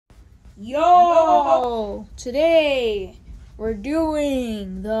Yo! Today we're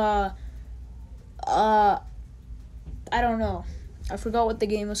doing the I don't know. I forgot what the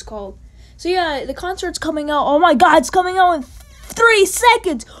game was called. So yeah, the concert's coming out. Oh my god, it's coming out in 3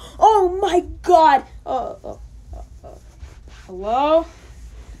 seconds. Oh my god. Hello?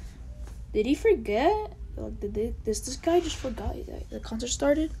 Did he forget? Like, this guy just forgot that the concert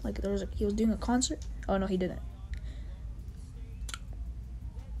started? Like he was doing a concert? Oh no, he didn't.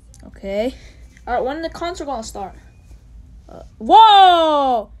 Okay. Alright, when the concert gonna start?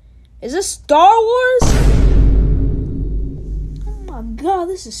 Whoa! Is this Star Wars? Oh my god,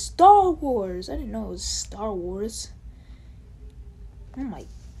 this is Star Wars. I didn't know it was Star Wars. Oh my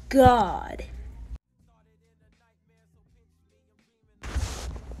god.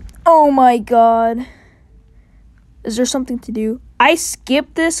 Oh my god. Is there something to do? I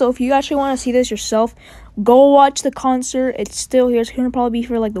skipped this, so if you actually want to see this yourself, go watch the concert. It's still here. It's going to probably be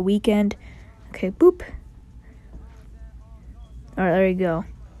for like the weekend. Okay, boop. Alright, there you go.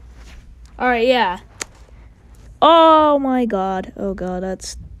 Alright, yeah. Oh my god. Oh god,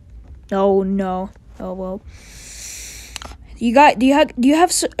 that's... Oh no. Oh well. Do you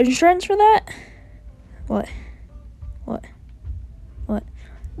have insurance for that? What?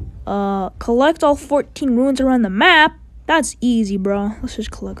 Collect all 14 ruins around the map. That's easy, bro. Let's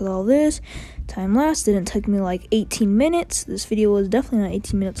just collect all this. Time lapse didn't take me like 18 minutes. This video was definitely not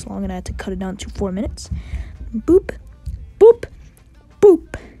 18 minutes long, and I had to cut it down to 4 minutes. Boop, boop,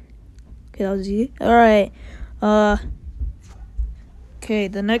 boop. Okay, that was easy. All right. Okay,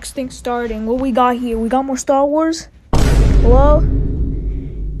 the next thing starting. What we got here? We got more Star Wars. Hello?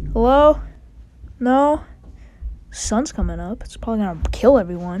 No. Sun's coming up. It's probably gonna kill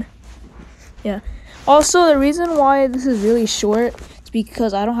everyone. Yeah. Also, the reason why this is really short is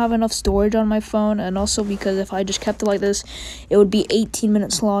because I don't have enough storage on my phone, and also because if I just kept it like this, it would be 18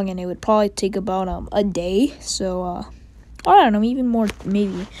 minutes long, and it would probably take about a day. So, I don't know, even more,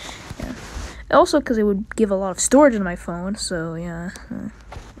 maybe. Yeah. Also, because it would give a lot of storage on my phone. So, yeah.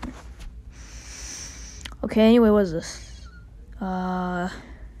 Okay. Anyway, what is this?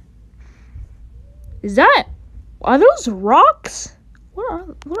 Is that? Are those rocks?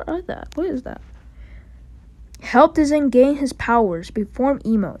 What are that? What is that? Help Zen gain his powers. Perform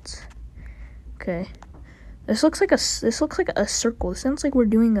emotes. Okay. This looks like a circle. It sounds like we're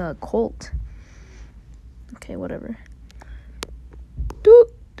doing a cult. Okay, whatever. Do.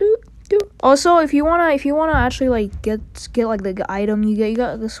 Also, if you wanna actually like get like the item you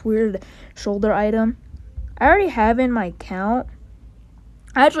got this weird shoulder item. I already have in my account.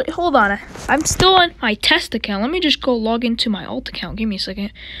 Actually, hold on. I'm still on my test account. Let me just go log into my alt account. Give me a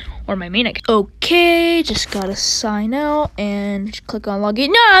second. Or my main account. Okay, just gotta sign out and just click on login.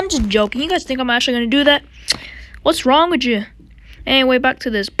 No, I'm just joking. You guys think I'm actually gonna do that? What's wrong with you? Anyway, back to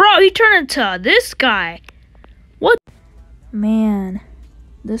this. Bro, he turned into this guy. What? Man,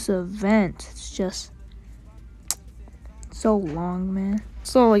 this event, it's just so long, man.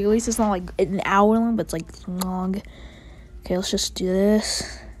 So, like, at least it's not like an hour long, but it's like long. Okay, let's just do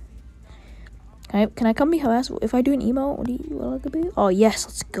this. Can I come behind? If I do an emote, what will it be? Oh yes,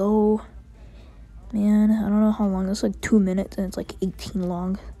 let's go. Man, I don't know how long. It's like 2 minutes, and it's like 18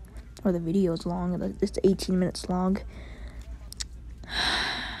 long, or the video is long. It's 18 minutes long.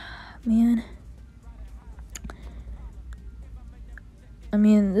 Man, I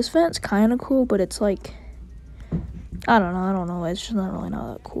mean, this event's kind of cool, but it's like, I don't know. It's just not really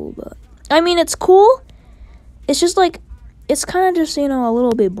not that cool, but I mean, it's cool. It's just like, it's kind of just, you know, a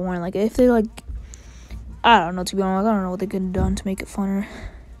little bit boring. Like, if they, like, I don't know, to be honest. I don't know what they could have done to make it funner.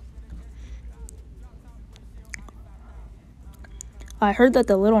 I heard that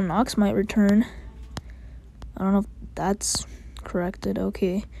the Little Nox might return. I don't know if that's corrected.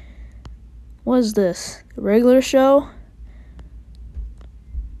 Okay. What is this? A regular show?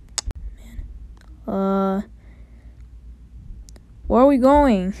 Man. Where are we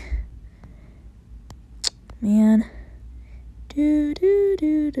going? Man. Do.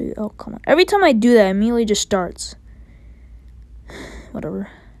 Oh, come on. Every time I do that, it immediately just starts. Whatever.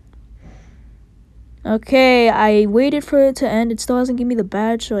 Okay, I waited for it to end. It still hasn't given me the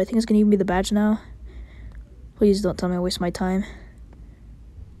badge, so I think it's gonna give me the badge now. Please don't tell me I waste my time.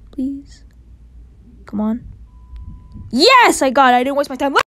 Please. Come on. Yes, I got it. I didn't waste my time.